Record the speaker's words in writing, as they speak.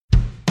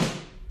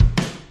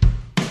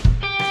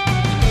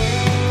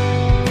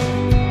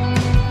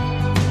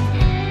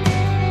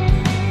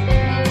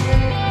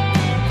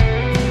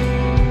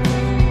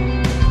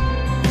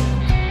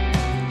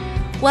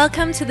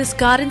Welcome to this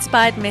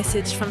God-inspired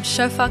message from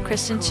Shofar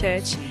Christian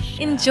Church.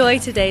 Enjoy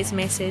today's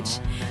message.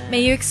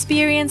 May you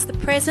experience the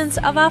presence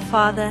of our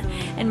Father,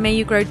 and may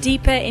you grow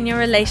deeper in your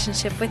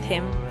relationship with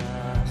Him.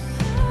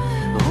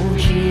 Oh,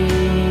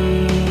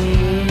 Jesus,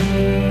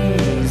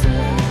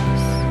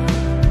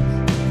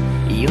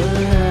 your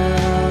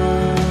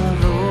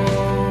love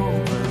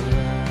over us.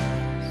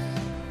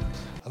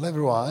 Hello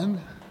everyone.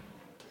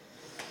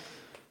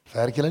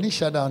 Werk julle nie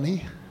shutdown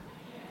nie?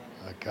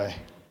 Okay.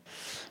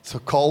 So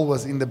Cole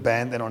was in the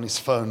band and on his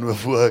phone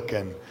with work,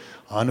 and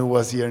Hanu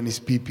was here in his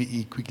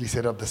PPE, quickly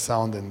set up the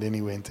sound, and then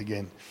he went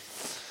again.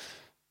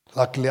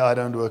 Luckily I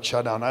don't work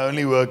shutdown. I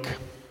only work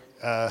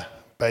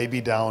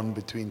baby down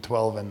between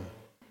 12 and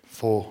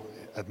 4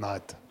 at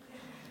night.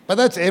 But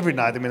that's every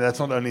night. I mean, that's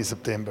not only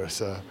September,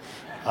 so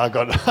I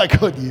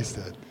got used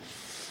to it.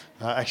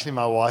 Actually,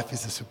 my wife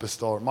is a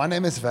superstar. My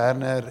name is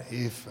Werner.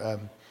 If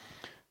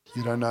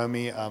you don't know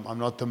me, I'm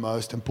not the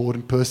most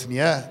important person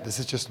here. This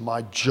is just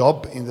my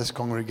job in this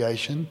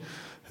congregation.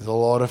 There's a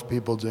lot of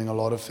people doing a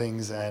lot of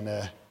things,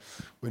 and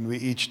when we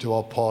each do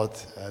our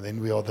part, then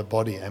we are the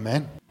body.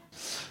 Amen.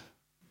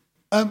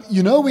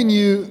 You know, when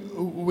you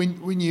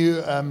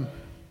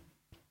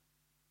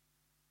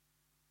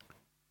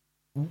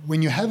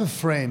have a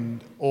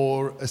friend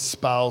or a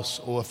spouse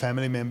or a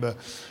family member,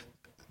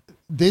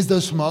 there's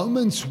those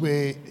moments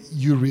where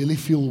you really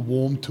feel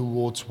warm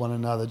towards one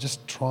another.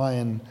 Just try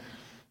and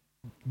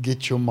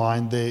get your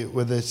mind there,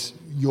 whether it's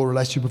your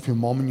relationship with your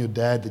mom and your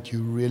dad that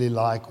you really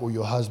like, or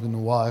your husband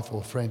and wife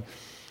or friend.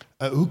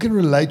 Who can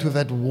relate with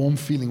that warm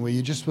feeling where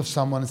you're just with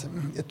someone and say,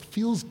 it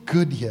feels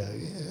good here,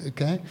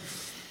 okay?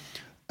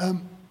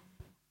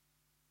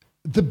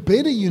 The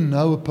better you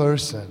know a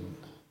person,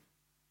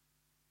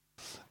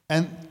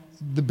 and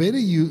the better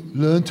you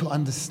learn to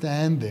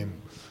understand them,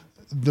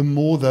 the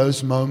more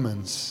those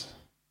moments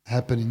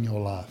happen in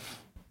your life.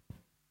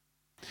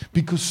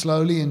 Because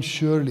slowly and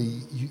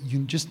surely,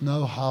 you just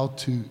know how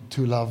to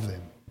love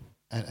them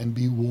and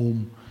be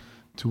warm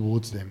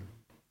towards them.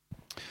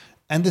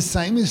 And the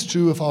same is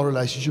true of our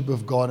relationship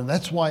with God. And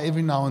that's why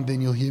every now and then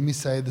you'll hear me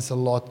say this a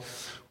lot.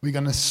 We're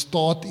going to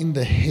start in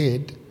the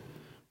head.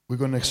 We're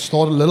going to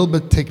start a little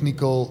bit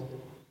technical,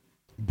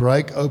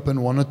 break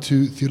open one or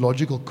two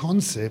theological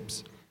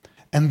concepts,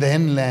 and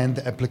then land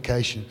the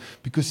application.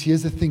 Because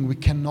here's the thing, we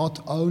cannot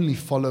only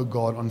follow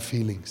God on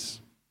feelings.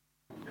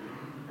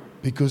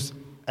 Because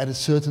at a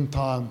certain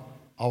time,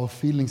 our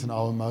feelings and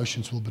our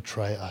emotions will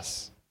betray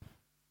us.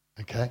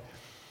 Okay?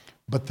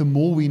 But the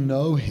more we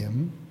know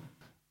Him,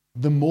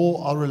 the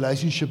more our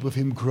relationship with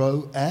Him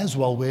grow as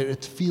well, where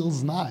it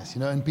feels nice.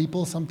 You know, and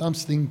people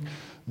sometimes think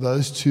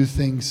those two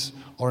things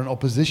are in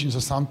opposition. So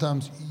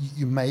sometimes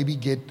you maybe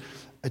get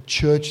a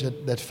church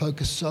that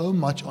focus so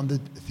much on the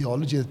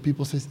theology that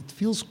people say, it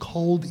feels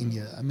cold in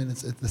here. I mean,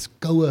 it's this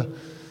koue,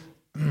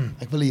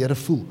 ek wil die Here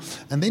voel.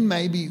 And then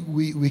maybe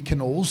we can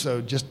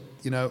also just,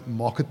 you know,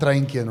 maak 'n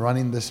treintjie and run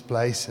in this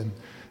place and,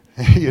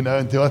 you know,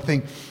 and do our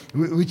thing,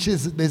 which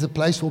is, there's a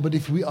place for. But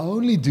if we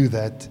only do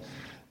that,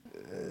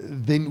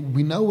 then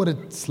we know what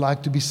it's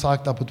like to be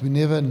psyched up, but we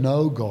never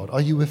know God.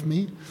 Are you with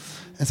me?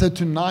 And so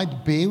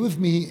tonight, bear with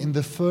me in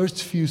the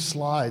first few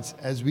slides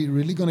as we're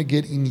really going to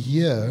get in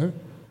here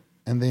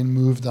and then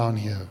move down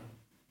here.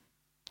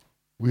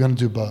 We're going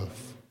to do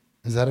both.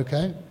 Is that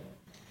okay?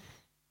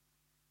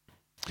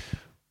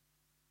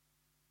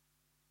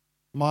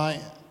 My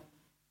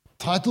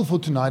title for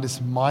tonight is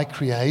My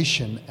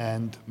Creation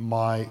and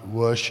My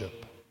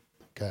Worship.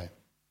 Okay.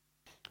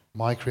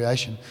 My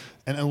creation.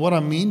 And what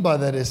I mean by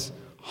that is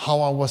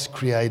how I was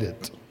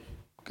created.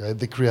 Okay.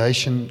 The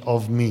creation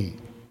of me,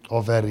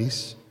 of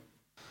Aries.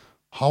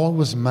 How I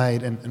was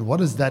made, and what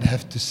does that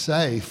have to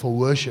say for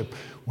worship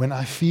when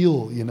I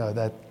feel, you know,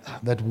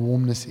 that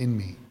warmness in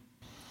me.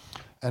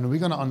 And we're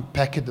going to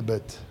unpack it a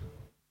bit.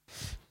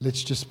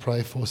 Let's just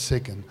pray for a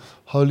second.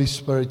 Holy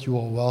Spirit, you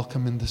are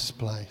welcome in this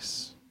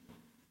place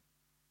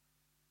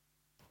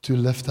to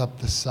lift up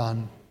the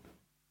sun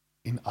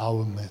in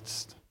our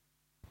midst.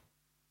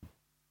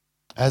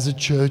 As a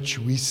church,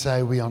 we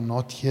say we are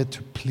not here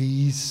to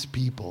please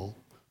people,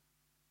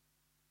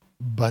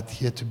 but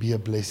here to be a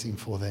blessing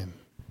for them.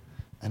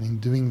 And in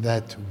doing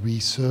that, we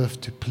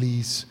serve to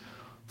please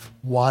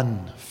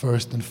one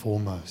first and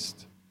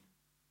foremost,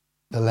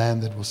 the Lamb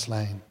that was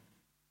slain.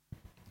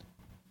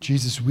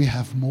 Jesus, we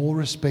have more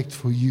respect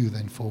for you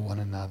than for one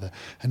another.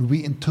 And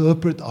we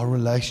interpret our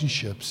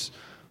relationships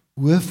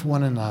with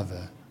one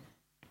another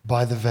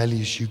by the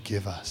values you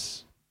give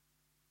us.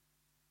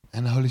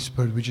 And Holy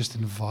Spirit, we just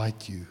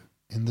invite you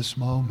in this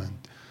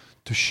moment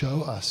to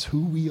show us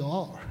who we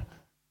are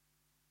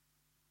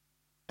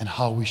and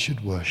how we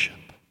should worship.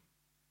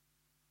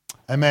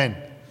 Amen.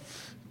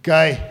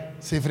 Okay,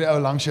 sê vir die ou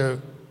langs jou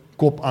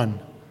kop aan.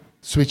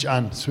 Switch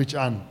aan, switch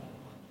aan.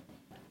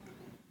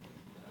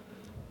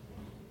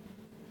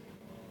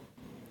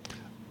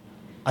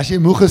 As jy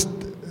moeg is,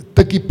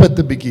 tikkie pit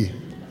 'n bietjie.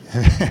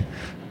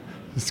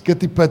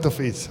 Skitty pit of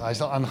iets. Hy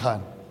sal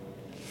aangaan.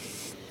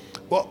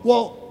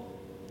 Well,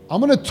 I'm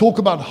going to talk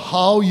about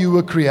how you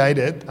were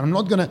created. And I'm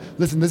not going to,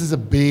 listen, this is a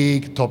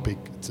big topic.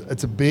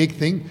 It's a big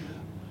thing.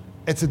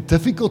 It's a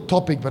difficult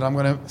topic, but I'm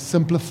going to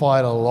simplify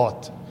it a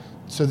lot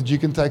so that you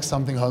can take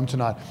something home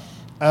tonight.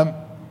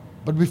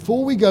 But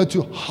before we go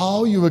to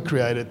how you were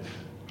created,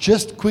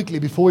 just quickly,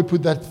 before we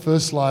put that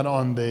first slide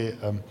on there,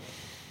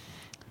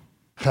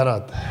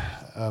 Gerard,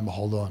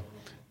 hold on.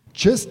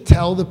 Just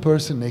tell the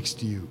person next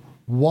to you,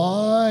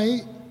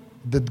 why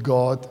did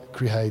God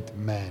create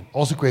man?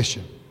 Also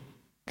question,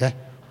 okay?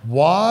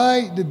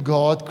 Why did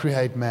God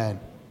create man?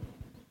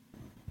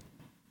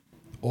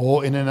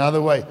 Or in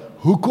another way,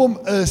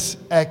 hoekom is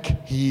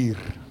ek hier?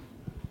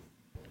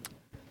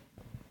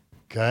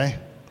 Okay?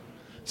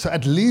 So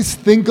at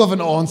least think of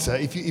an answer.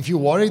 If you're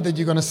worried that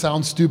you're going to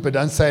sound stupid,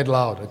 don't say it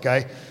loud,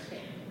 okay?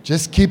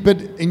 Just keep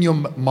it in your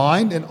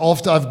mind, and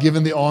after I've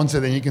given the answer,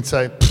 then you can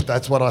say,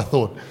 that's what I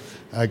thought,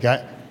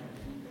 okay?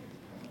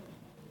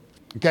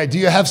 Okay, do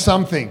you have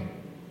something?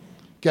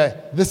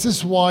 Okay, this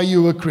is why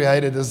you were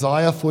created.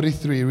 Isaiah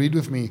 43, read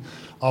with me.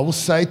 I will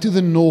say to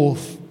the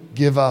north,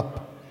 give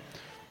up.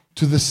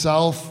 To the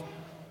south,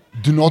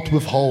 do not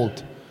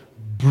withhold.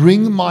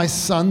 Bring my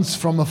sons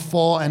from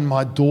afar and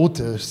my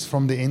daughters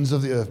from the ends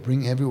of the earth.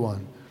 Bring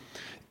everyone.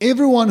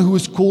 Everyone who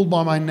is called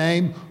by my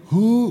name,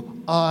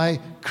 who I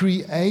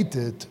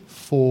created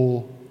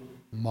for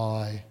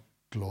my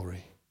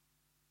glory.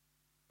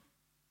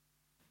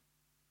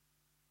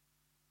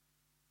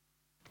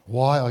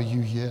 Why are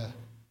you here?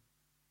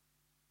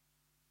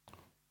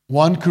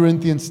 1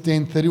 Corinthians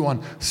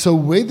 10:31. So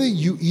whether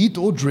you eat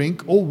or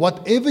drink or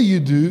whatever you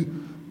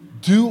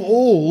do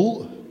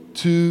all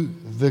to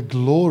the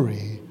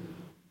glory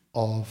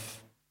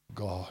of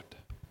God.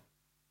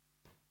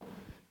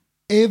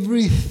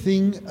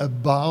 Everything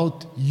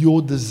about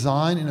your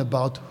design and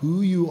about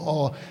who you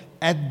are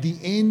at the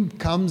end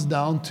comes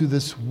down to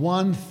this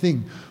one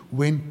thing.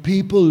 When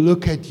people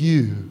look at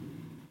you,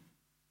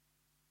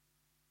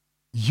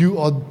 you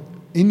are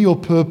in your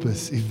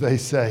purpose if they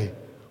say,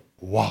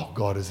 wow,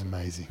 God is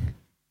amazing.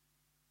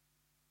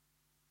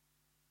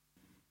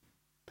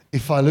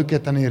 If I look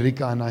at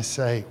Anirika and I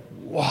say,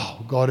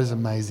 wow, God is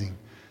amazing,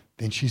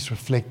 then she's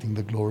reflecting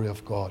the glory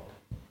of God.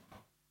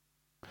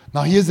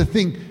 Now here's the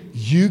thing,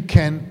 you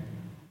can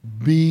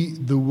be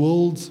the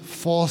world's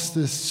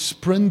fastest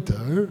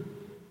sprinter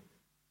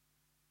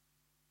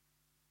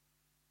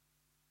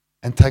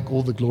and take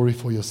all the glory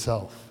for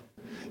yourself.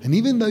 And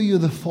even though you're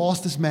the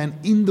fastest man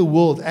in the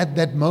world at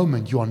that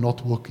moment, you are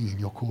not walking in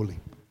your calling.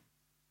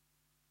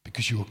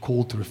 Because you were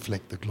called to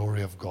reflect the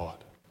glory of God.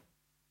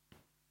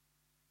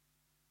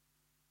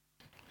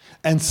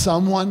 And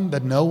someone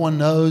that no one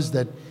knows,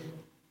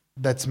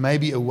 that's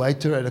maybe a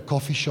waiter at a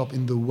coffee shop,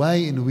 in the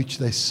way in which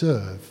they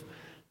serve,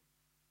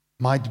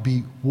 might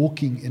be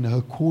walking in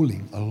her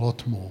calling a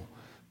lot more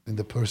than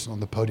the person on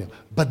the podium.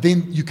 But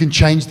then you can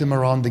change them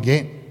around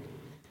again.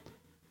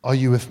 Are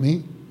you with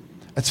me?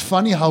 It's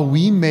funny how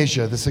we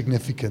measure the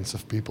significance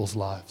of people's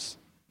lives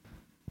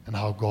and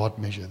how God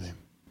measures them.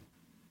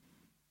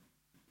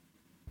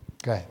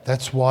 Okay,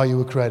 that's why you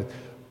were created.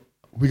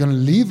 We're going to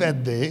leave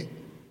it there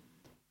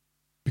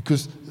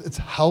because it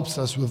helps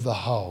us with the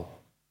how.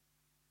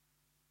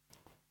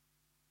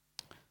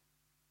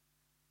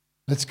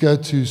 Let's go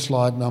to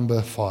slide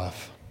number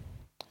 5.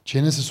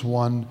 Genesis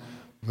 1,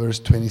 verse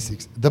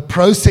 26. The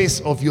process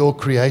of your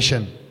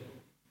creation.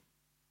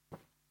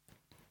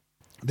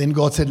 Then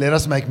God said, let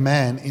us make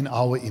man in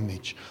our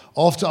image,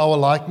 after our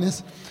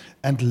likeness,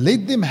 and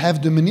let them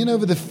have dominion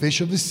over the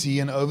fish of the sea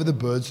and over the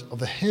birds of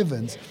the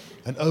heavens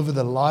and over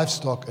the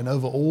livestock and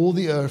over all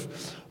the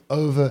earth,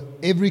 over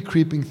every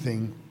creeping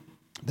thing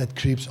that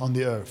creeps on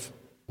the earth.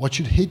 What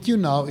should hit you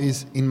now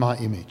is in my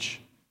image.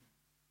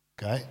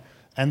 Okay?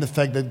 And the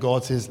fact that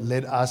God says,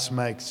 let us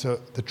make. So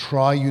the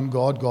triune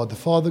God, God the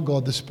Father,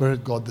 God the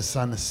Spirit, God the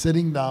Son, is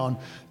sitting down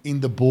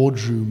in the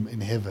boardroom in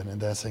heaven. And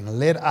they're saying,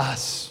 let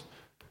us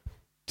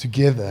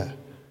together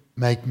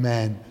make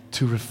man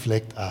to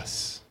reflect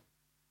us.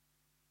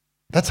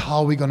 That's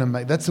how we're going to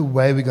make, that's the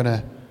way we're going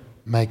to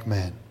make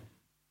man.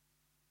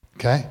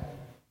 Okay?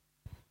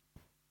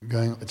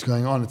 It's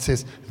going on. It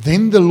says,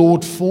 then the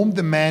Lord formed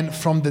the man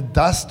from the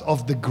dust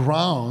of the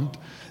ground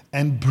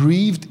and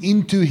breathed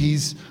into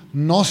his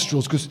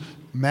nostrils, because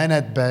man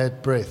had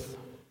bad breath.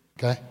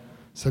 Okay?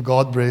 So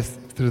God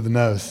breathed through the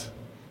nose.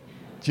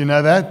 Do you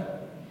know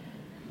that?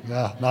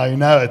 Yeah, now you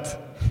know it.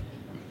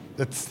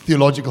 That's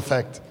theological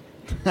fact.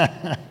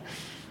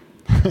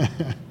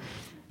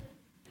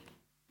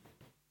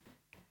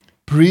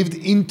 Breathed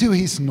into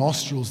his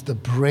nostrils the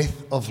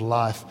breath of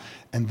life,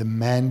 and the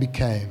man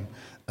became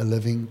a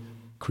living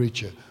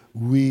creature.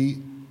 We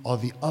are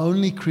the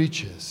only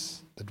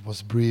creatures that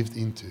was breathed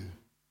into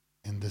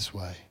in this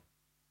way.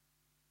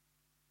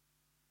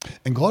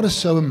 And God is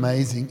so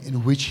amazing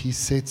in which he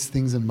sets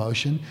things in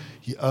motion.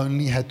 He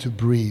only had to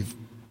breathe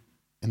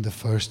in the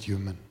first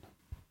human.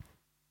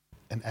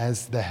 And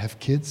as they have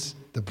kids,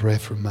 the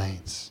breath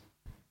remains.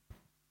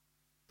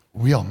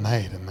 We are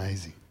made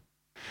amazing.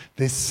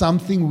 There's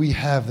something we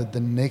have that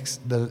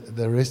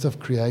the rest of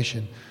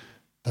creation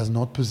does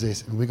not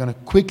possess. And we're going to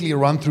quickly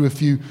run through a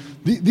few.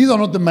 These are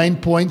not the main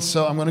points,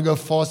 so I'm going to go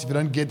fast. If you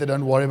don't get it,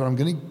 don't worry. But I'm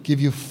going to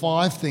give you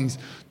 5 things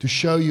to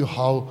show you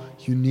how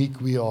unique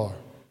we are.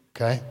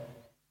 Okay?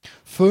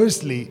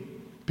 Firstly,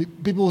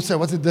 people will say,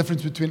 what's the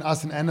difference between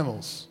us and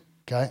animals?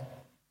 Okay?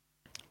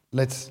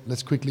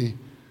 Let's quickly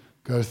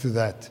go through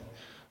that.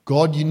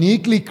 God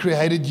uniquely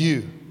created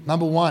you.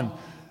 Number 1,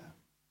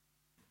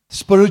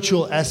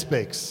 spiritual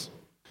aspects.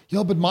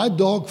 Yeah, but my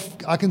dog,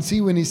 I can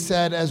see when he's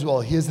sad as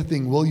well. Here's the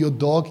thing. Will your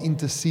dog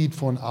intercede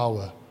for an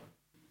hour?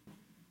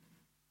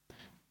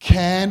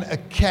 Can a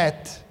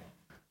cat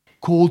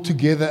call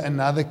together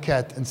another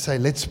cat and say,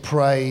 let's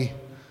pray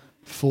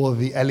for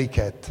the alley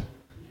cat?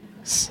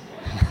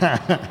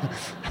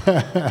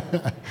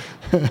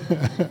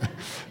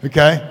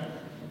 Okay?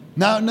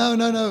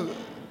 No.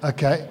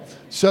 Okay.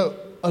 So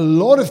a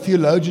lot of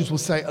theologians will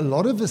say a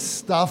lot of the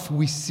stuff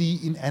we see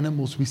in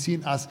animals, we see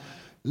in us.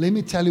 Let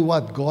me tell you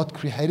what, God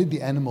created the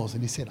animals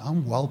and He said,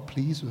 I'm well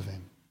pleased with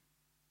them.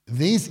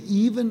 There's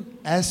even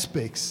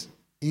aspects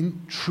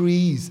in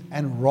trees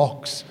and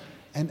rocks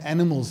and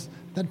animals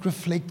that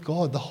reflect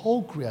God. The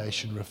whole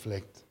creation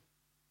reflects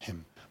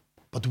Him.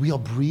 But we are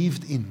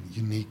breathed in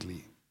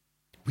uniquely.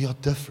 We are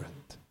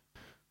different.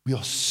 We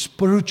are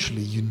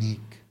spiritually unique.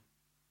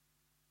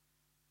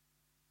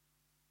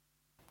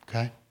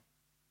 Okay?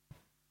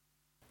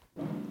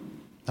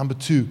 Number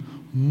 2,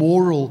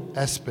 moral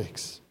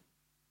aspects.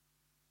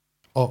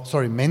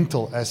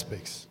 Mental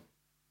aspects.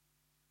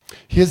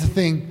 Here's the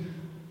thing.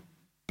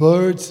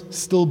 Birds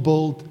still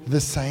build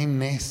the same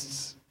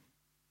nests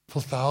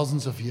for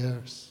thousands of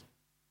years.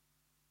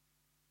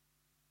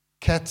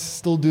 Cats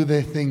still do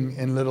their thing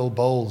in little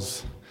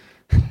bowls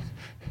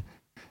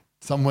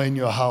somewhere in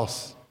your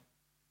house.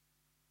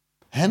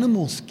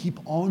 Animals keep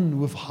on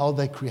with how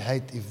they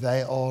create if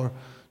they are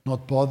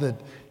not bothered.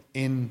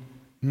 In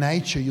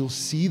nature, you'll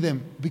see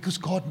them because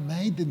God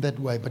made them that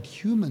way. But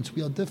humans,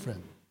 we are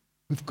different.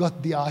 We've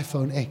got the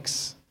iPhone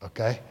X,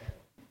 okay?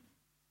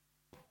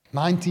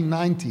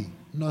 1990,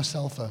 no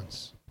cell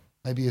phones.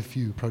 Maybe a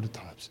few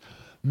prototypes.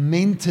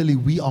 Mentally,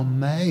 we are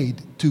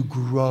made to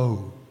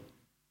grow,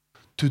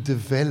 to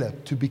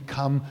develop, to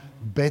become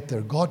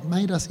better. God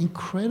made us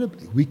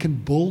incredibly. We can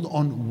build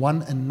on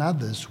one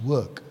another's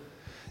work.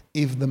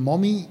 If the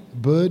mommy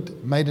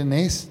bird made a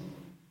nest,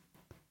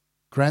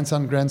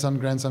 grandson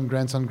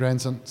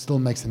still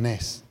makes a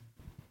nest.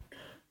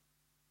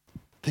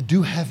 They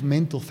do have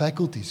mental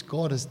faculties.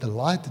 God is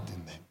delighted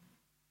in them.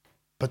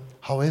 But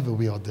however,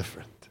 we are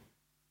different.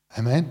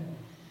 Amen?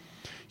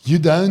 You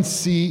don't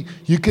see,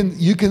 you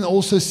can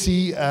also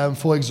see,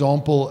 for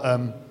example,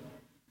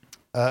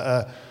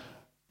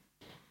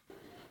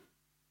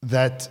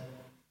 that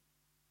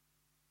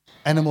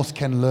animals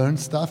can learn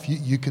stuff.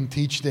 You can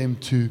teach them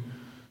to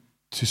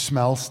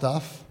smell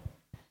stuff.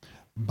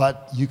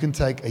 But you can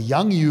take a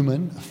young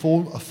human, a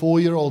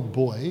 4-year-old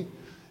boy,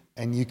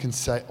 and you can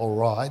say, all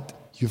right,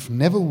 you've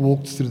never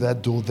walked through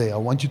that door there. I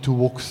want you to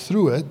walk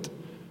through it,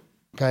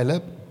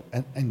 Caleb,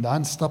 en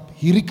dan stap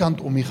hierdie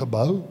kant om die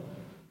gebou.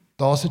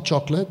 Daar's 'n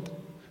chocolate.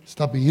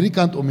 Stap hierdie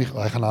kant om die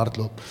hy gaan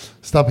hardloop.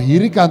 Stap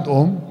hierdie kant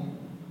om.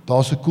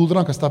 Daar's 'n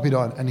koeldrank, en stap jy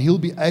daarin. And he'll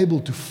be able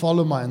to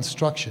follow my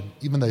instruction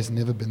even though he's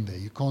never been there.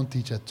 You can't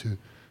teach that to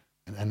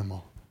an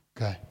animal.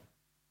 Okay.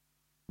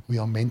 We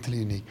are mentally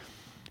unique.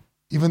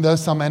 Even though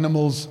some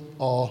animals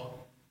are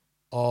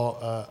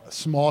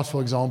smart,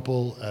 for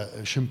example,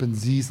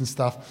 chimpanzees and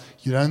stuff,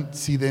 you don't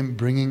see them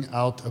bringing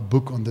out a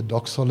book on the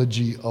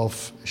doxology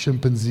of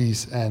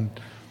chimpanzees and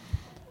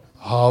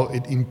how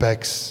it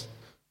impacts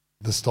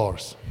the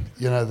stars.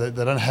 You know,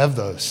 they don't have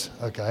those,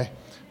 okay?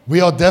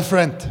 We are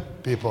different,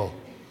 people.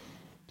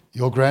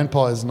 Your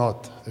grandpa is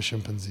not a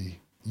chimpanzee.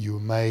 You were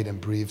made and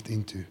breathed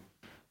into.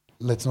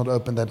 Let's not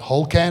open that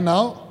whole can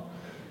now.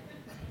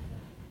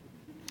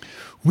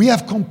 We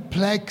have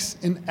complex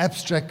and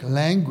abstract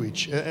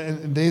language.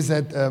 And there's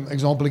that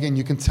example again.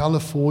 You can tell a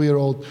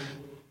 4-year-old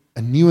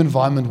a new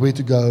environment, where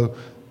to go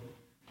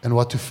and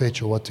what to fetch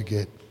or what to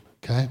get.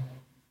 Okay?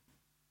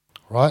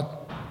 Right?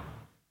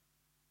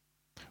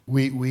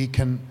 We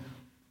can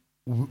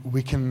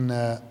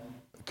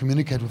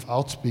communicate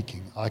without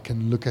speaking. I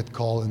can look at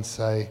Carl and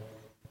say,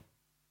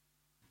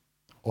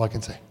 or I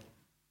can say,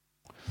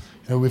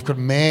 we've got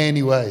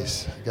many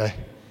ways. Okay?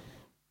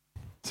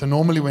 So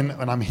normally when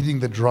I'm hitting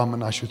the drum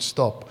and I should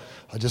stop,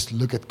 I just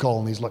look at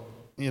Cole and he's like,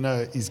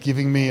 he's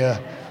giving me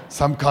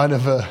some kind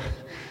of a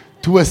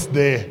twist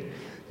there.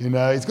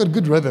 He's got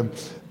good rhythm.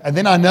 And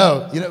then I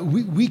know,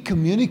 we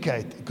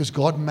communicate because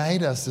God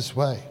made us this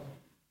way.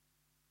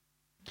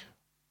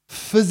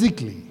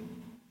 Physically,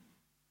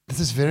 this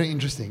is very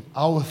interesting.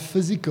 Our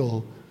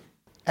physical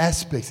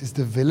aspects is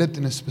developed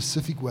in a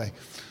specific way.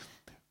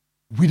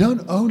 We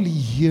don't only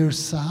hear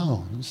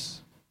sounds,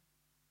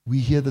 we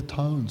hear the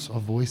tones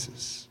of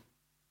voices.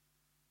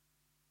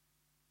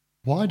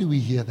 Why do we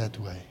hear that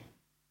way?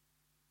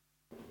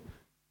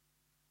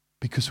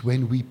 Because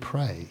when we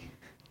pray,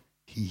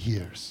 He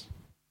hears.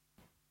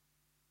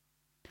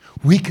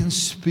 We can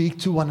speak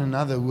to one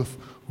another with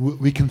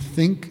We can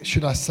think,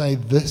 should I say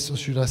this or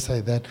should I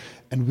say that?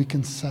 And we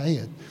can say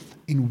it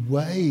in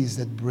ways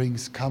that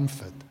brings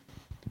comfort.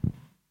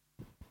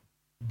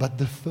 But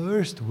the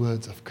first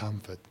words of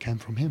comfort came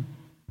from him.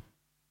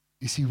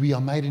 You see, we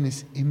are made in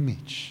his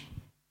image.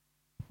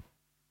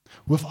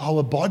 With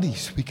our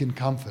bodies, we can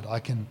comfort. I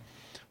can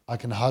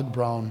hug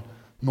Brown.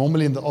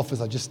 Normally in the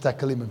office, I just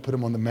tackle him and put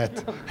him on the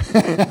mat.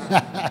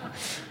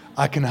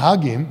 I can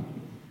hug him.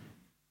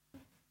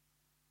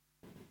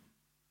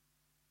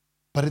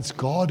 But it's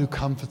God who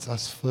comforts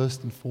us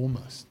first and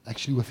foremost.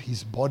 Actually, with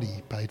his body,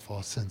 he paid for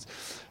our sins.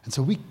 And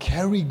so we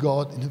carry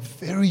God in a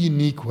very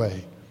unique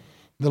way.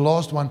 The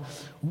last one,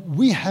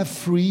 we have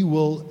free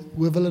will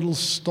with a little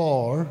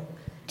star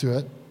to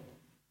it.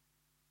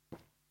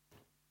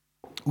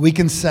 We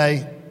can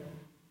say,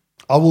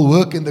 I will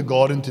work in the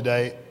garden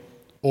today,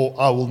 or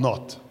I will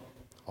not.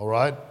 All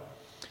right?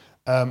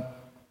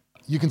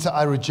 You can say,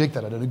 I reject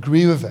that, I don't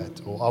agree with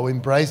that, or I will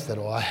embrace that,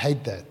 or I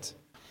hate that.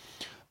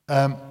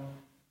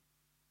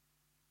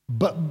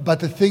 But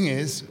the thing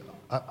is,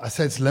 I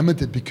say it's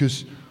limited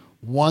because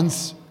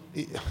once,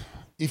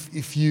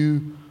 if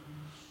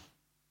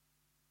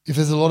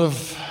there's a lot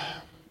of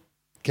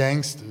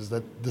gangsters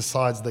that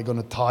decides they're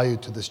going to tie you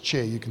to this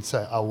chair, you can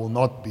say, I will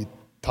not be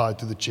tied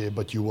to the chair,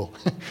 but you will.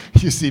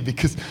 You see,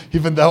 because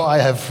even though I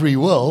have free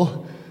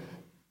will,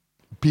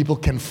 people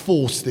can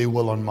force their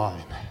will on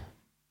mine.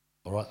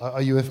 All right,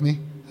 are you with me?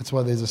 That's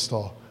why there's a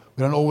star.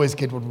 We don't always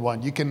get what we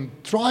want. You can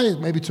try it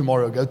maybe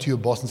tomorrow, go to your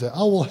boss and say, I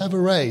will have a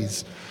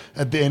raise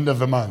at the end of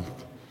the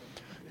month.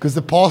 Because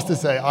the pastor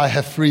say, I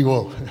have free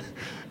will.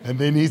 And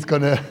then he's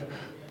going to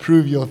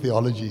prove your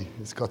theology.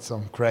 It's got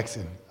some cracks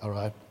in, all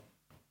right?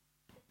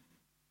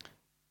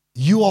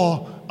 You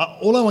are,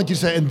 all I want you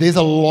to say, and there's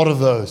a lot of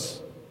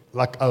those,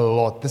 like a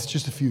lot. This is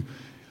just a few.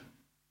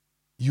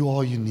 You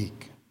are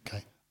unique,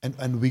 okay?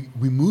 And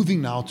we're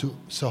moving now to,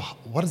 so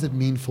what does it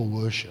mean for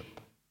worship?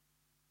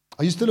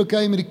 Are you still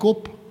okay met die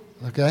kop?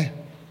 Okay?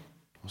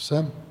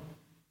 Awesome.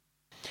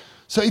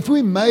 So if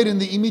we're made in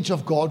the image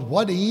of God,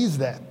 what is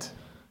that?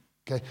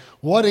 Okay,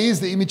 what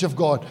is the image of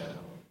God?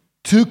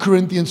 2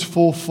 Corinthians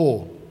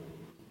 4:4.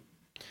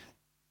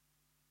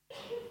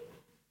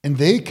 In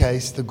their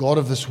case, the God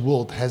of this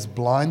world has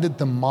blinded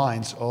the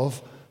minds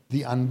of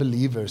the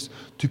unbelievers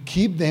to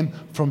keep them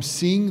from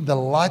seeing the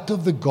light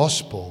of the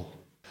gospel,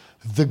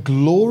 the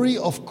glory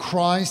of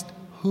Christ,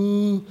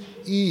 who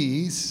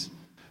is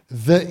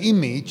the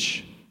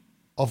image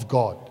of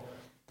God.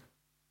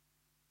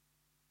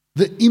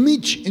 The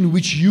image in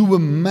which you were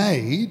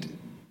made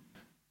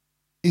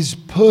is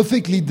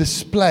perfectly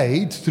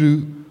displayed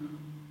through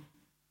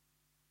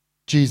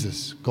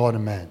Jesus, God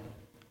and man.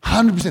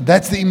 100%.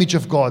 That's the image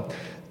of God.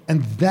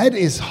 And that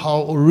is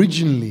how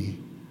originally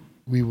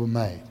we were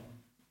made.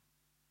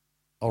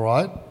 All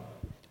right?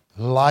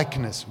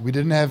 Likeness. We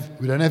don't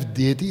have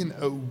deity,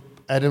 and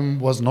Adam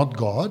was not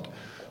God,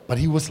 but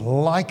he was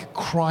like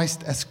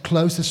Christ as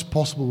close as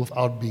possible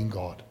without being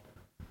God.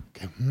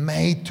 Okay,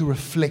 made to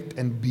reflect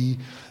and be.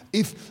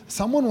 If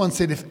someone once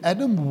said, if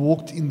Adam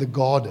walked in the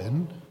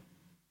garden,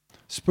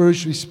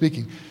 spiritually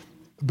speaking,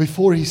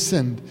 before he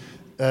sinned,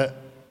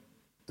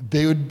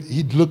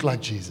 he'd look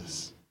like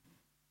Jesus.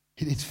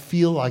 He'd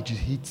feel like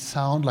Jesus. He'd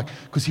sound like,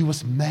 because he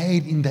was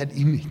made in that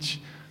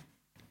image.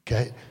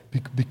 Okay,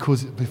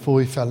 because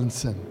before he fell in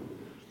sin.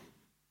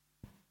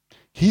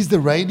 He's the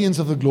radiance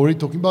of the glory,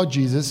 talking about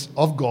Jesus,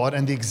 of God,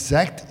 and the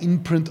exact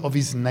imprint of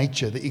his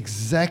nature. The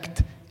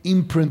exact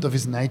imprint of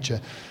his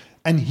nature.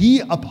 And he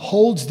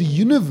upholds the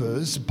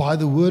universe by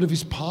the word of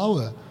his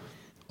power.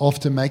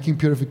 After making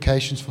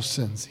purifications for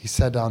sins, he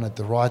sat down at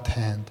the right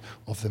hand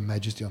of the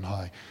Majesty on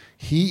high.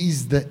 He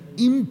is the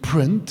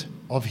imprint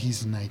of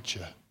his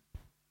nature.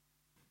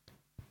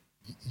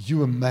 You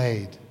were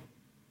made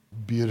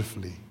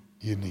beautifully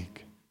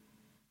unique.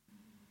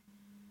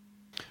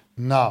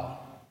 Now,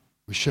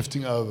 we're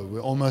shifting over. We're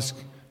almost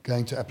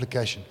going to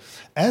application.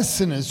 As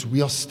sinners,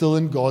 we are still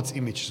in God's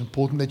image. It's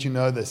important that you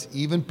know this.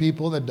 Even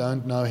people that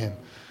don't know him.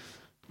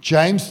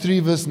 James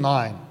 3 verse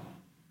 9.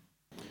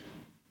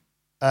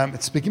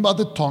 It's speaking about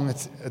the tongue.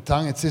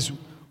 It says,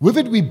 with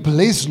it we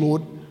bless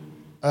Lord,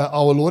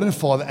 our Lord and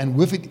Father, and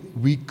with it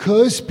we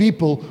curse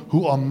people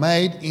who are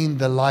made in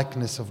the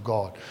likeness of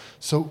God.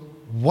 So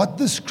what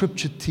the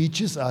scripture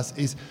teaches us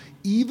is,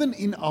 even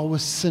in our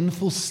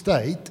sinful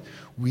state,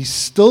 we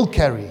still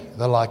carry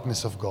the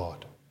likeness of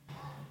God.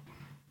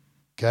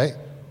 Okay?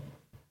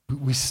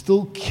 We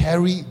still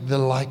carry the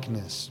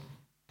likeness.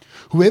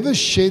 Whoever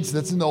sheds,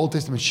 that's in the Old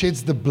Testament,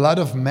 sheds the blood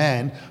of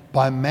man,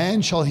 by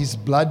man shall his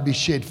blood be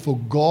shed, for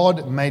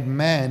God made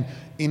man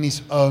in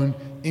his own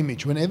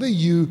image. Whenever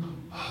you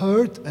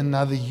hurt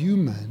another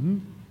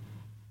human,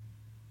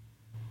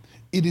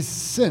 it is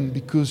sin,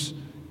 because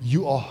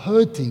you are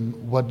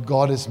hurting what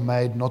God has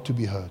made not to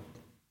be hurt.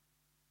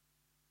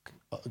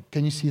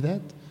 Can you see that?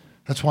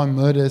 That's why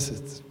murder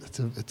is it's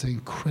an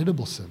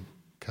incredible sin.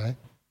 Okay?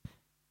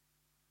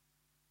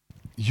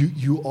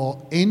 You are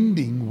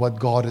ending what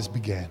God has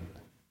began.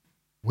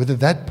 Whether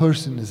that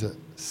person is a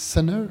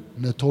sinner,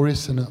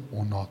 notorious sinner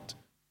or not.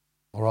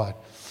 All right.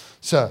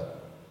 So,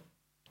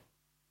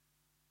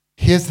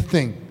 here's the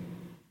thing.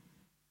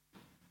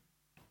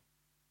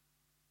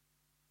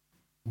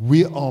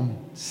 We are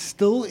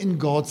still in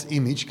God's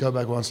image. Go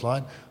back one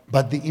slide.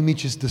 But the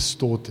image is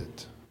distorted.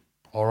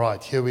 All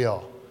right, here we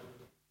are.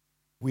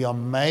 We are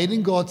made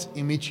in God's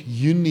image,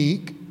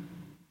 unique,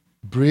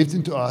 breathed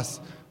into us.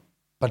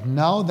 But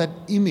now that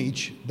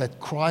image that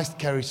Christ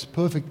carries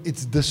perfect,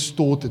 it's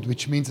distorted,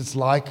 which means it's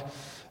like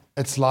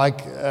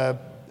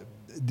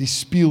the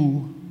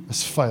spiel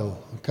is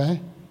fail, okay?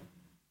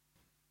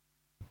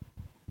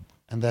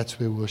 And that's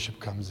where worship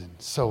comes in.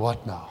 So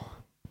what now?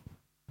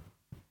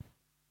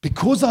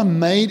 Because I'm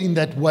made in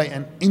that way,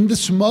 and in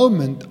this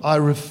moment I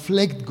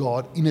reflect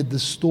God in a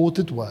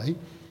distorted way,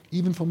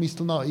 even for me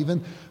still now,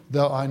 even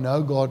though I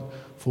know God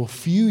for a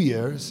few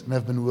years and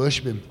have been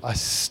worshiping Him, I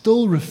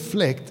still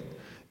reflect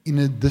in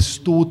a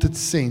distorted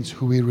sense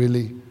who He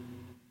really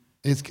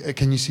is.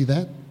 Can you see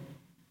that?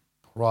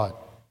 Right.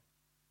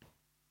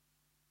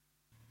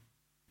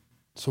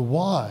 So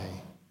why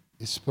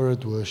is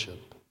spirit worship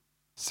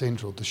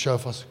central to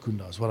Shofar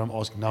Secunda is what I'm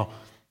asking now.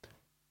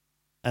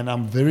 And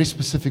I'm very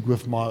specific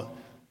with my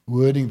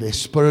wording there,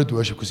 spirit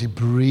worship, because He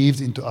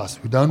breathed into us.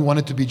 We don't want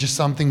it to be just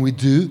something we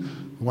do.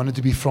 We want it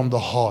to be from the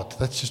heart.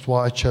 That's just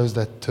why I chose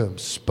that term,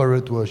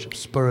 spirit worship,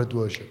 spirit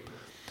worship.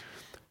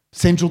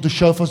 Central to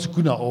Shofar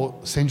Secunda, or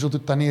central to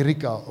Tani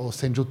Rika, or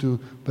central to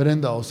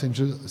Belinda, or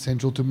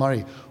central to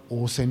Murray,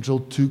 or central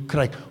to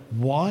Craig.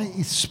 Why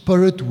is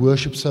spirit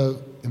worship so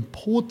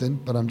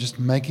important? But I'm just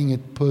making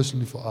it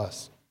personally for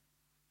us.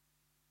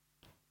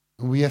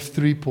 And we have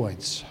 3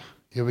 points.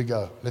 Here we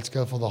go. Let's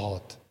go for the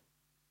heart.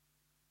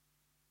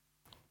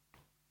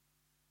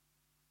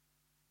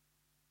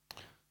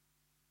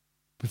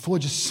 Before I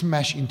just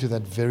smash into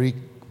that very,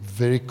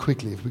 very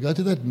quickly, if we go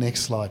to that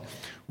next slide,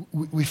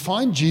 we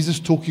find Jesus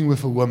talking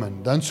with a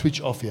woman. Don't switch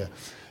off here.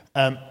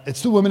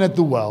 It's the woman at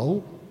the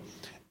well,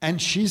 and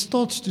she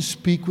starts to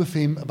speak with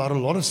him about a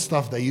lot of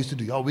stuff they used to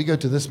do. Oh, we go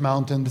to this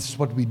mountain, this is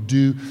what we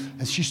do.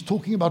 And she's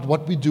talking about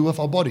what we do with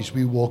our bodies.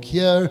 We walk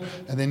here,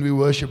 and then we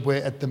worship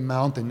where at the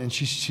mountain. And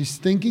she's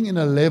thinking in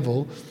a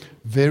level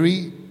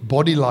very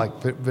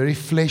body-like, very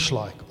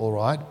flesh-like, all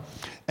right?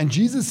 And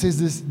Jesus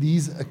says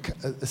these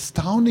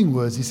astounding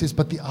words. He says,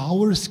 but the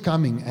hour is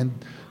coming, and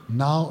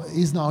now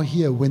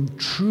here, when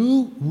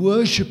true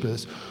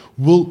worshippers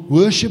will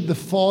worship the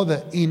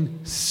Father in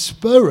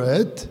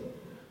spirit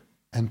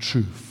and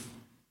truth.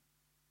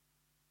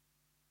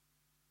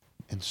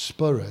 In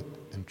spirit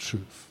and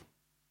truth.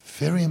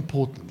 Very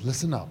important.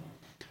 Listen up.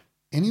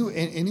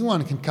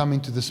 Anyone can come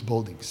into this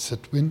building.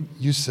 Sit when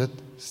you sit,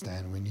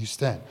 stand when you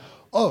stand.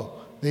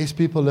 Oh, there's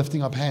people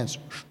lifting up hands.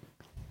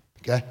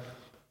 Okay.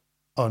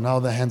 Oh, now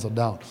their hands are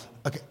down.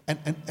 Okay.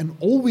 And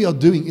all we are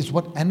doing is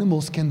what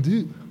animals can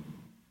do.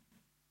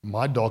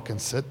 My dog can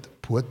sit,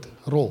 put,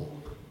 roll.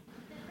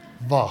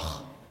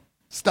 Wag.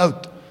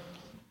 Stout.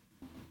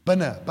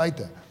 Binne,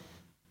 buite.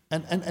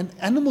 And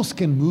animals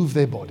can move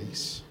their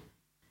bodies.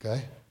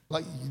 Okay?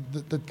 Like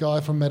that guy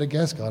from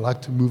Madagascar, I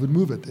like to move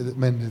it.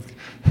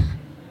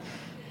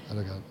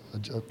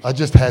 I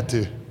just had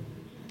to.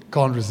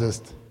 Can't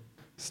resist.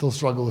 Still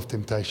struggle with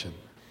temptation.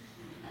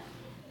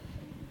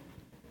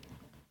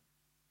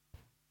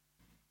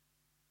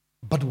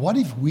 But what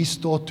if we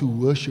start to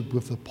worship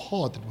with the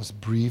part that was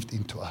breathed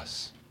into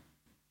us?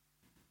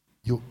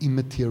 Your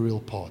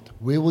immaterial part.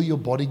 Where will your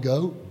body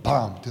go?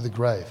 Bam, to the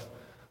grave.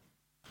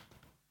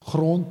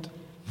 Grond,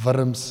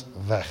 wurms,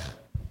 weg.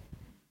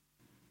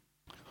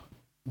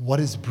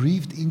 What is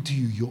breathed into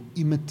you, your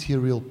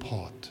immaterial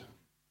part,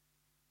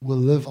 will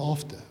live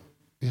after.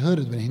 We heard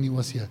it when Henny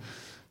was here.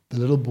 The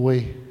little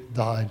boy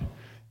died,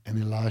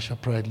 and Elisha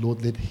prayed,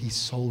 Lord, let his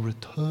soul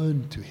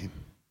return to him.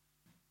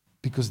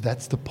 Because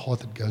that's the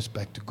part that goes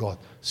back to God.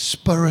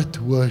 Spirit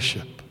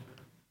worship.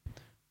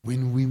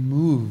 When we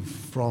move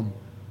from,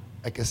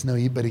 ek is nou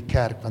hier by die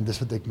kerk, want dis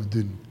wat ek moet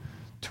doen,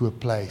 to a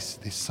place,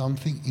 there's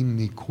something in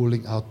me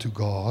calling out to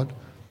God.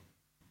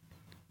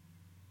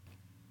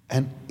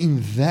 And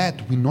in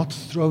that, we're not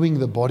throwing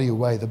the body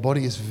away. The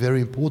body is very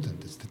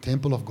important. It's the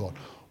temple of God.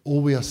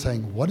 All we are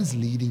saying, what is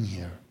leading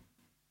here?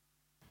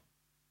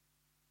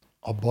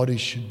 Our body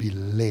should be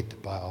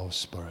led by our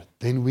spirit.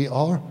 Then we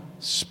are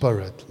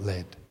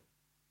spirit-led.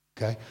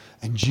 Okay?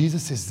 And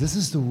Jesus says, this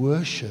is the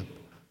worship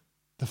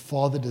the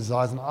Father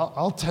desires. And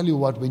I'll tell you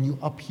what, when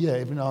you're up here,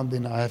 every now and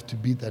then I have to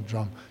beat that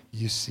drum.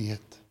 You see it.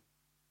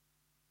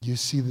 You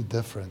see the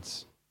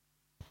difference.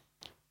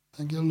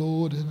 Thank you,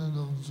 Lord.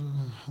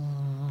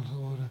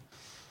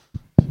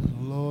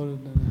 Lord.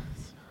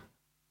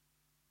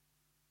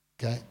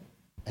 Okay?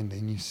 And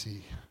then you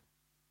see.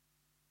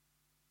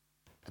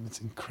 And it's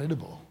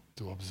incredible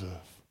to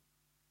observe.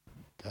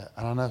 Okay?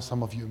 And I know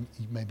some of you,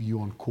 maybe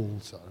you're on call,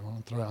 so I don't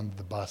want to throw you under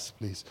the bus,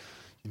 please.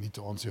 You need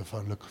to answer your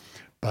phone. Look,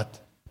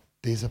 but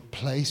there's a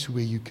place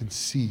where you can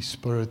see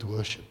spirit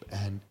worship,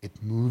 and it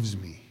moves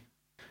me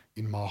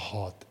in my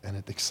heart, and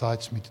it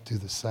excites me to do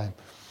the same.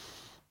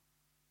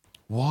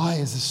 Why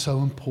is this so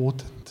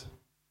important?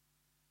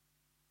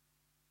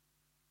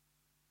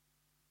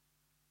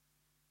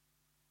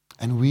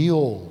 And we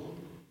all,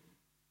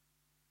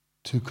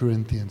 2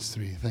 Corinthians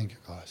 3. Thank you,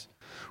 guys.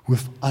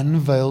 With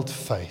unveiled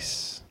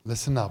face,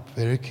 listen up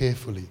very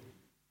carefully,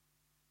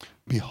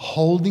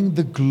 beholding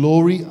the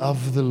glory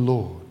of the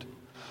Lord,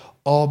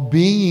 are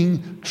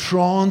being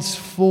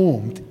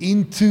transformed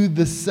into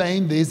the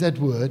same, there's that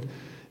word,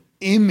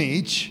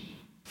 image,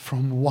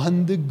 from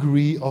one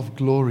degree of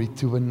glory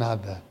to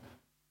another.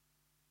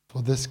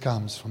 For this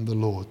comes from the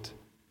Lord,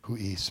 who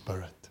is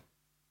Spirit.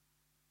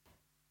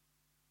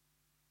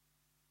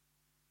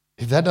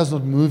 If that does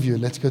not move you,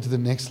 let's go to the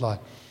next slide.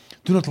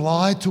 Do not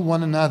lie to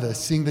one another,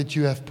 seeing that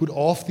you have put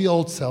off the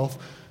old self.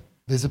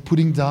 There's a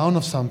putting down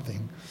of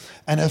something.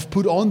 And have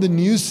put on the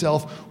new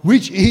self,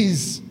 which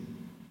is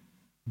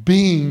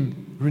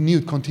being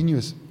renewed,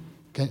 continuous.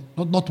 Okay?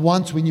 Not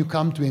once when you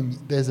come to Him.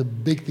 There's a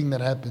big thing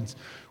that happens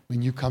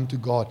when you come to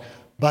God.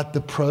 But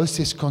the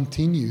process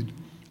continued.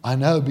 I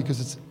know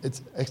because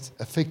it's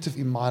effective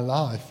in my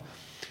life,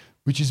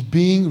 which is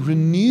being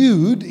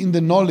renewed in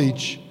the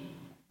knowledge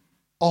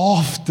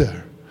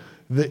after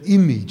the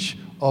image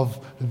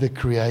of the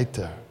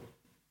Creator.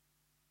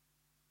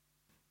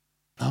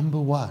 Number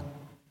one,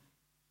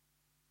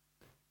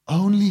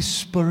 only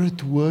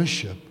Spirit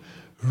worship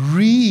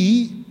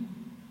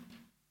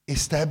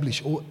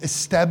establish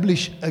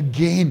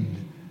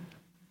again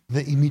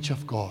the image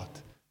of God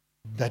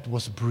that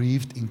was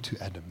breathed into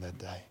Adam that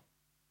day.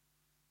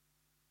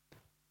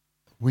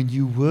 When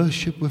you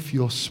worship with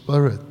your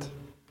spirit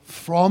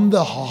from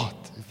the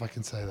heart, if I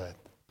can say that,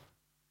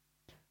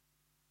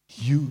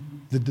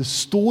 the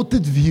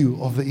distorted view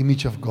of the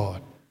image of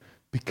God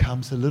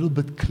becomes a little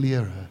bit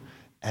clearer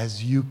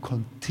as you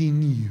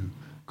continue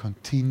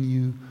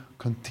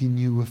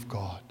with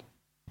God.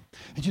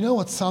 And you know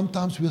what?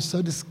 Sometimes we are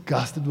so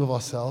disgusted with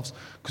ourselves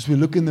because we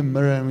look in the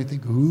mirror and we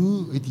think,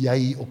 hoe het jy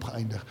hier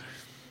opgeëindig?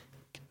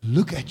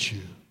 Look at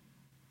you.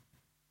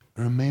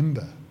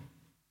 Remember,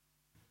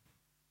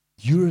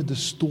 you're a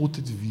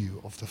distorted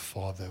view of the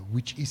Father,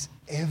 which is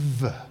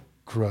ever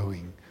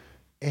growing.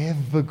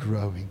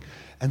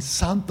 And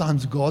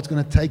sometimes God's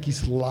going to take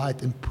His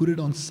light and put it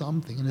on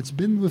something. And it's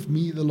been with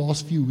me the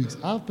last few weeks.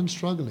 I've been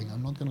struggling,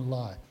 I'm not going to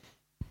lie.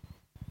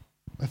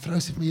 My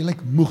vrou sê vir my, jy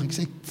lyk moeg. Ek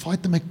sê,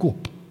 fight in my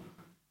kop.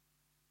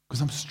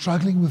 Because I'm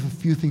struggling with a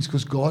few things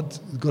because God's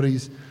got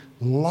His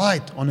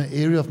light on an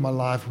area of my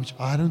life which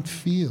I don't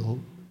feel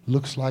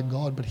looks like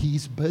God, but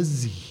He's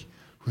busy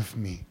with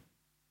me.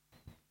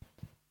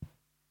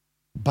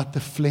 But the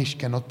flesh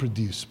cannot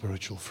produce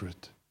spiritual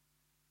fruit.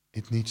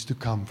 It needs to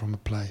come from a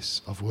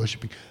place of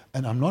worshiping.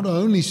 And I'm not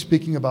only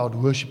speaking about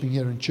worshiping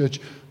here in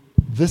church,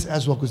 this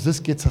as well, because this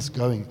gets us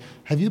going.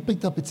 Have you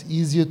picked up it's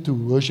easier to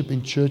worship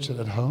in church than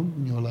at home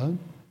when you're alone?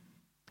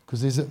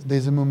 Because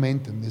there's a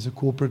momentum, there's a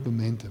corporate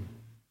momentum.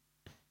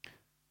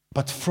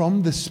 But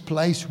from this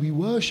place we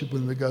worship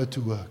when we go to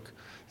work.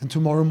 And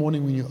tomorrow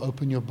morning when you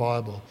open your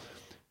Bible,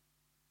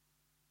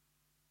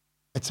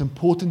 it's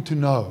important to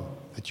know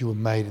that you were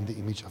made in the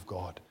image of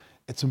God.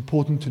 It's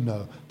important to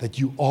know that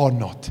you are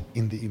not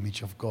in the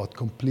image of God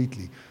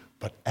completely,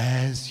 but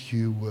as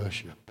you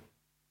worship,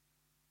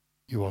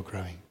 you are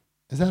growing.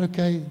 Is that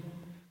okay?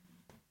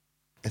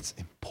 It's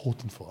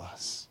important for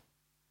us.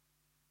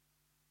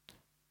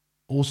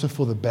 Also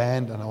for the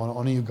band, and I want to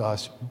honor you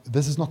guys,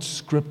 this is not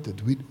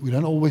scripted. We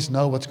don't always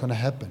know what's going to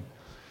happen.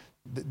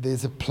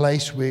 There's a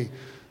place where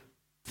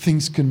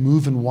things can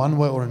move in one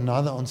way or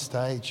another on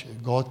stage.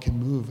 God can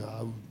move.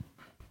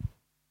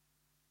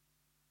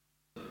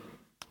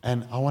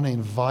 And I want to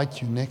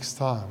invite you next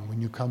time when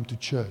you come to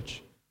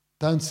church,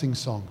 don't sing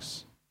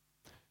songs,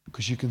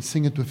 because you can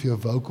sing it with your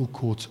vocal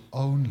cords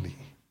only.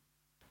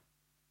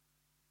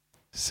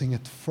 Sing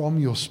it from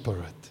your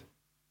spirit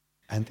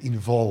and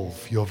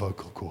involve your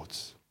vocal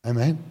cords.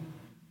 Amen?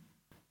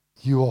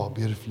 You are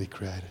beautifully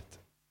created.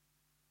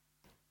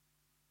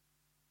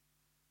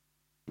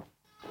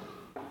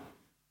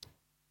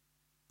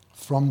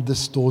 From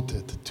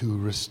distorted to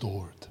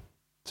restored.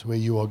 It's where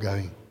you are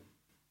going.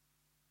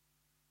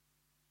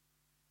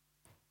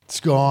 Let's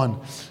go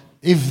on.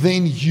 If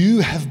then you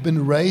have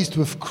been raised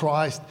with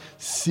Christ,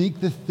 seek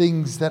the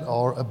things that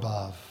are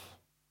above,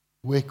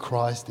 where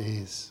Christ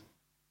is,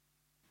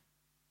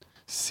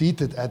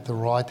 seated at the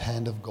right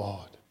hand of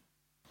God.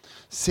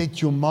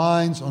 Set your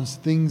minds on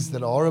things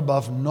that are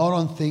above, not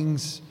on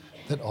things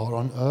that are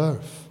on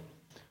earth.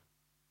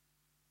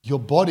 Your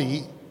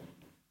body,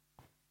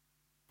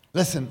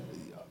 listen,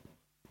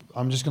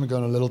 I'm just going to go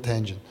on a little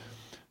tangent.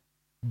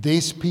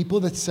 There's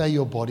people that say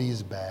your body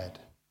is bad,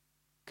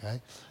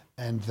 okay?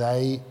 And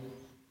they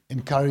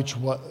encourage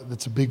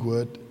that's a big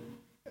word.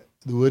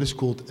 The word is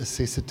called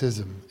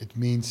asceticism. It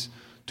means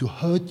to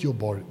hurt your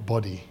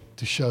body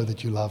to show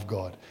that you love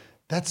God.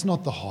 That's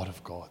not the heart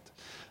of God.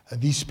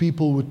 These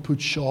people would put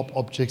sharp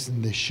objects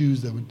in their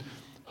shoes. They would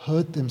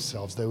hurt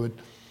themselves.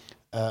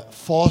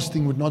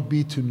 Fasting would not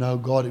be to know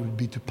God. It would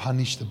be to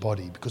punish the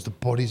body because the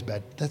body is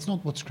bad. That's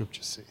not what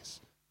Scripture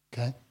says.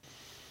 Okay?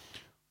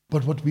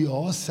 But what we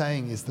are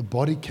saying is the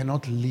body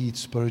cannot lead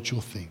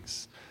spiritual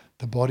things.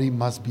 The body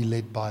must be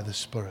led by the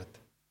Spirit.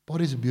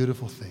 Body is a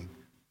beautiful thing.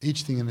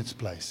 Each thing in its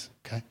place.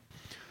 Okay?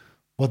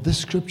 What this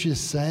Scripture is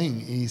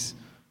saying is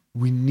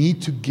we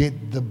need to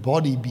get the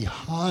body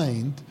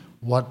behind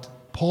what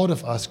part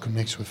of us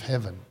connects with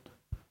heaven.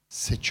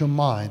 Set your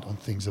mind on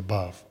things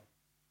above.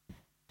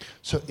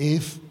 So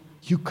if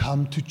you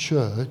come to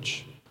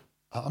church,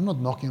 I'm not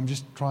knocking, I'm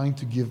just trying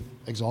to give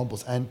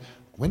examples. And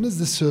when is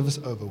the service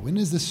over? When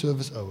is the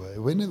service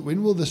over?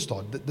 When will this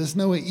start? There's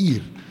no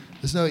uur.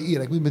 There's no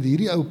uur. Ek moet met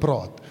hierdie ou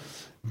praat.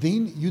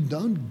 Then you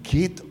don't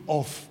get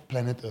off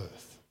planet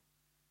Earth.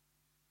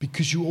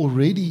 Because you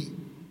already,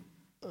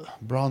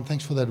 Brown,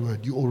 thanks for that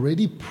word. You're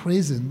already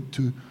present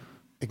to,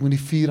 ek moet die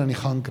vuur aan die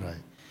gang kry.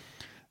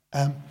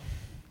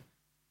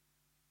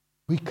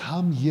 We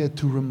come here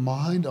to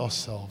remind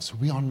ourselves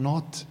we are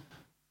not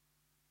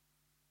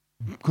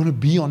going to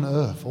be on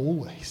earth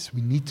always.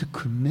 We need to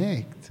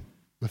connect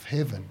with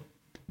heaven.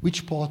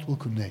 Which part will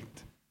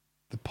connect?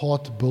 The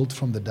part built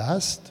from the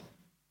dust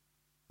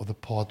or the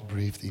part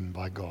breathed in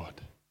by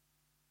God?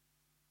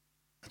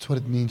 That's what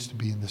it means to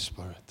be in the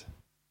Spirit.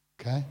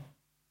 Okay?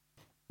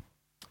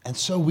 And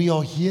so we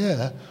are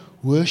here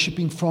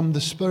worshiping from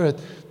the Spirit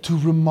to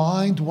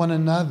remind one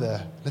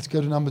another. Let's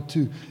go to number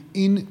 2.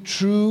 In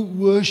true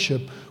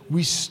worship,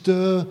 we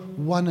stir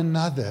one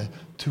another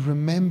to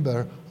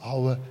remember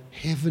our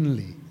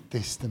heavenly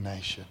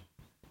destination.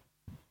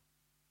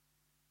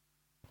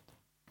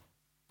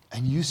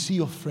 And you see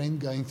your friend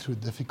going through a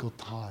difficult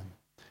time,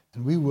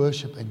 and we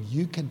worship, and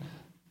you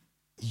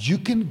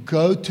can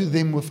go to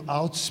them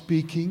without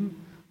speaking,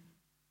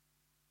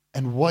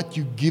 and what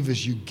you give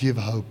is you give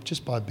hope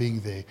just by being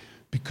there,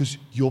 because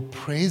your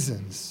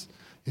presence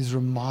is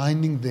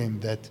reminding them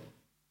that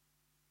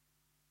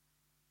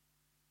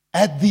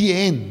at the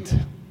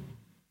end,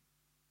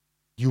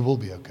 you will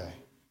be okay.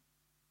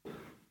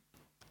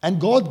 And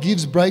God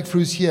gives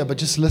breakthroughs here, but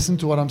just listen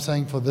to what I'm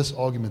saying for this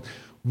argument.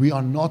 We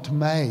are not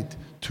made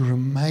to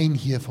remain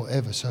here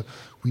forever. So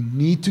we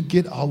need to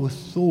get our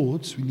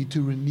thoughts, we need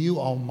to renew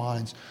our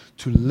minds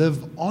to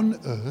live on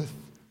earth,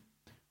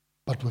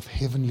 but with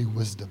heavenly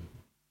wisdom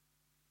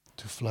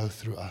to flow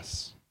through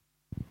us.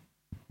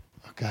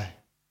 Okay.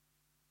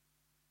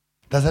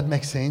 Does that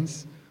make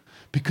sense?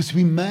 Because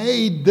we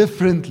made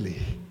differently.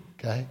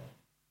 Okay.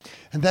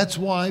 And that's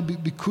why,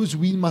 because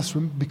we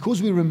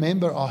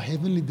remember our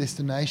heavenly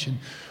destination,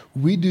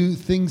 we do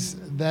things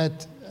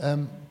that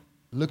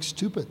look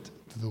stupid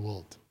to the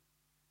world.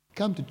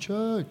 Come to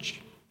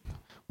church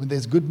when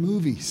there's good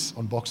movies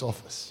on box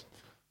office.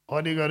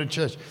 Why do you go to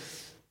church?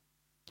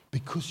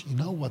 Because you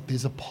know what?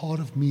 There's a part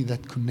of me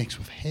that connects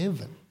with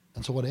heaven.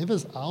 And so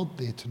whatever's out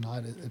there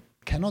tonight, it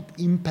cannot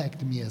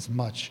impact me as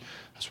much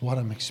as what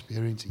I'm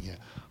experiencing here.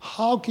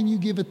 How can you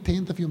give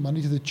 1/10 of your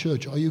money to the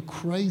church? Are you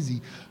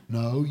crazy?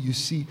 No, you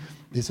see,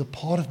 there's a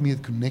part of me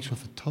that connects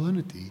with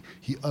eternity.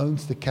 He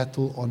owns the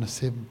cattle on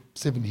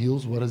seven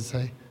hills. What does it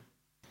say?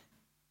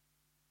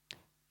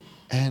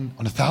 And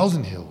on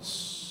 1,000 hills.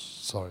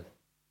 Sorry.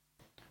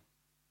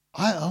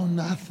 I own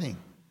nothing.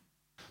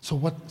 So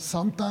what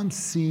sometimes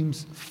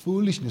seems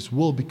foolishness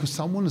will, because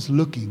someone is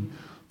looking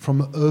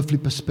from an earthly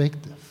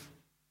perspective.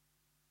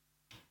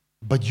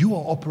 But you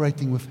are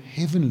operating with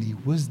heavenly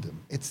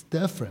wisdom. It's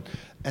different.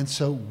 And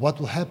so what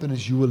will happen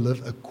is you will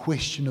live a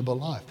questionable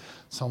life.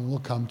 Someone will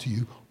come to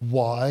you,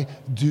 why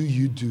do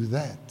you do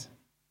that?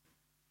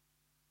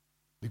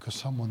 Because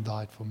someone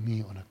died for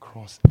me on a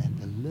cross and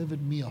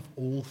delivered me of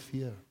all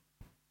fear.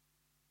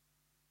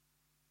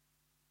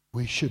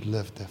 We should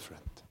live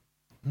different.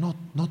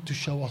 Not to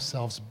show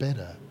ourselves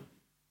better,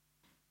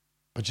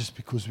 but just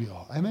because we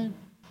are. Amen?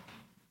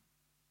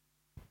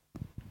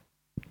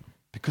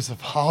 Because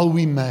of how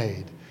we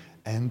made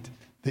and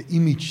the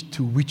image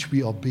to which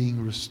we are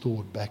being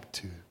restored back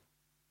to.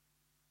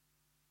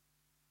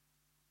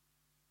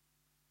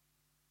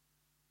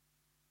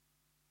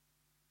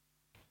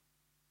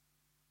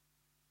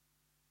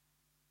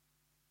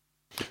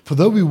 For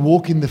though we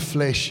walk in the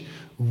flesh,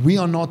 we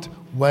are not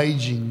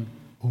waging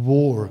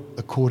war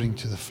according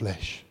to the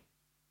flesh.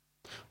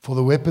 For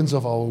the weapons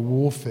of our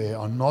warfare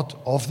are not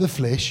of the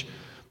flesh,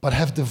 but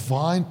have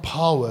divine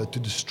power to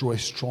destroy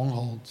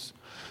strongholds.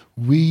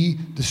 We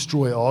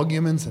destroy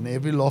arguments and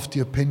every lofty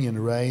opinion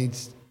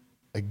raised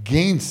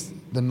against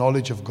the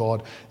knowledge of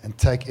God and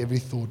take every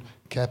thought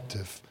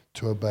captive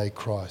to obey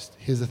Christ.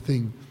 Here's the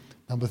thing.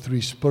 Number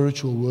 3,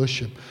 spiritual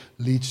worship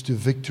leads to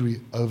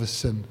victory over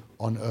sin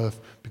on earth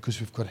because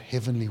we've got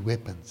heavenly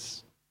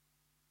weapons.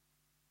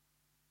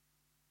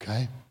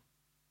 Okay?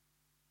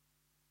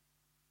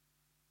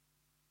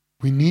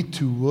 We need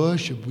to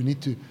worship. We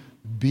need to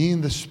be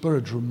in the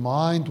Spirit,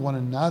 remind one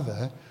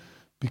another,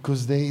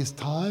 because there is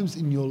times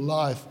in your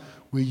life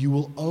where you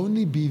will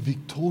only be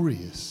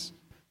victorious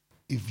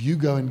if you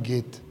go and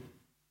get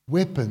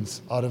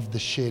weapons out of the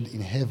shed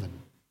in heaven.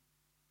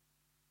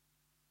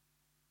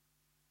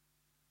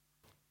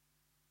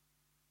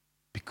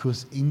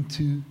 Because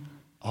into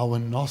our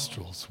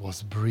nostrils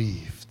was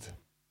breathed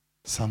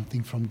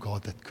something from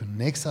God that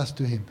connects us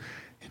to Him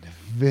in a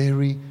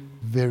very,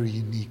 very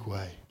unique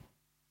way.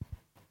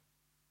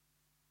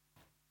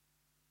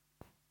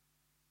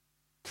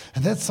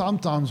 And that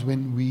sometimes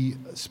when we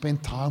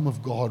spend time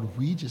with God,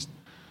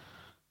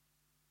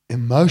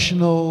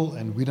 emotional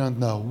and we don't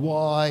know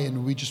why,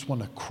 and we just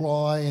want to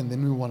cry, and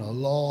then we want to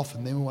laugh,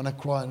 and then we want to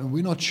cry, and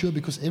we're not sure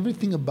because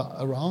everything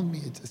around me,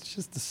 it's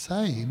just the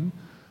same,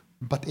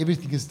 but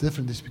everything is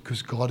different. It's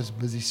because God is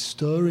busy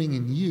stirring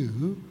in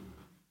you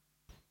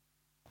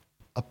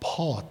a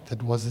part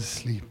that was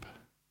asleep.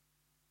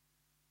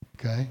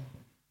 Okay?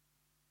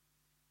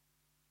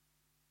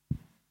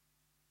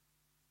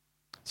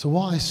 So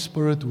why is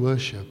spirit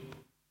worship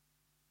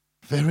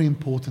very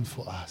important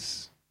for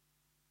us?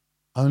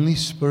 Only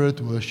spirit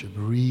worship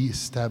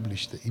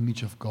re-established the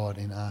image of God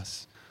in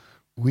us.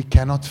 We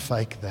cannot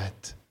fake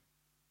that.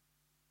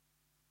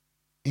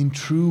 In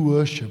true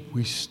worship,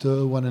 we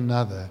stir one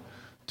another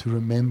to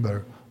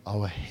remember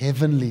our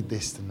heavenly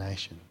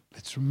destination.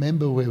 Let's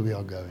remember where we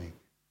are going.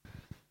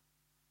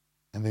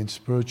 And then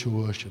spiritual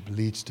worship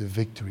leads to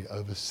victory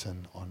over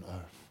sin on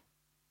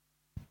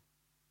earth.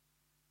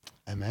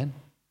 Amen.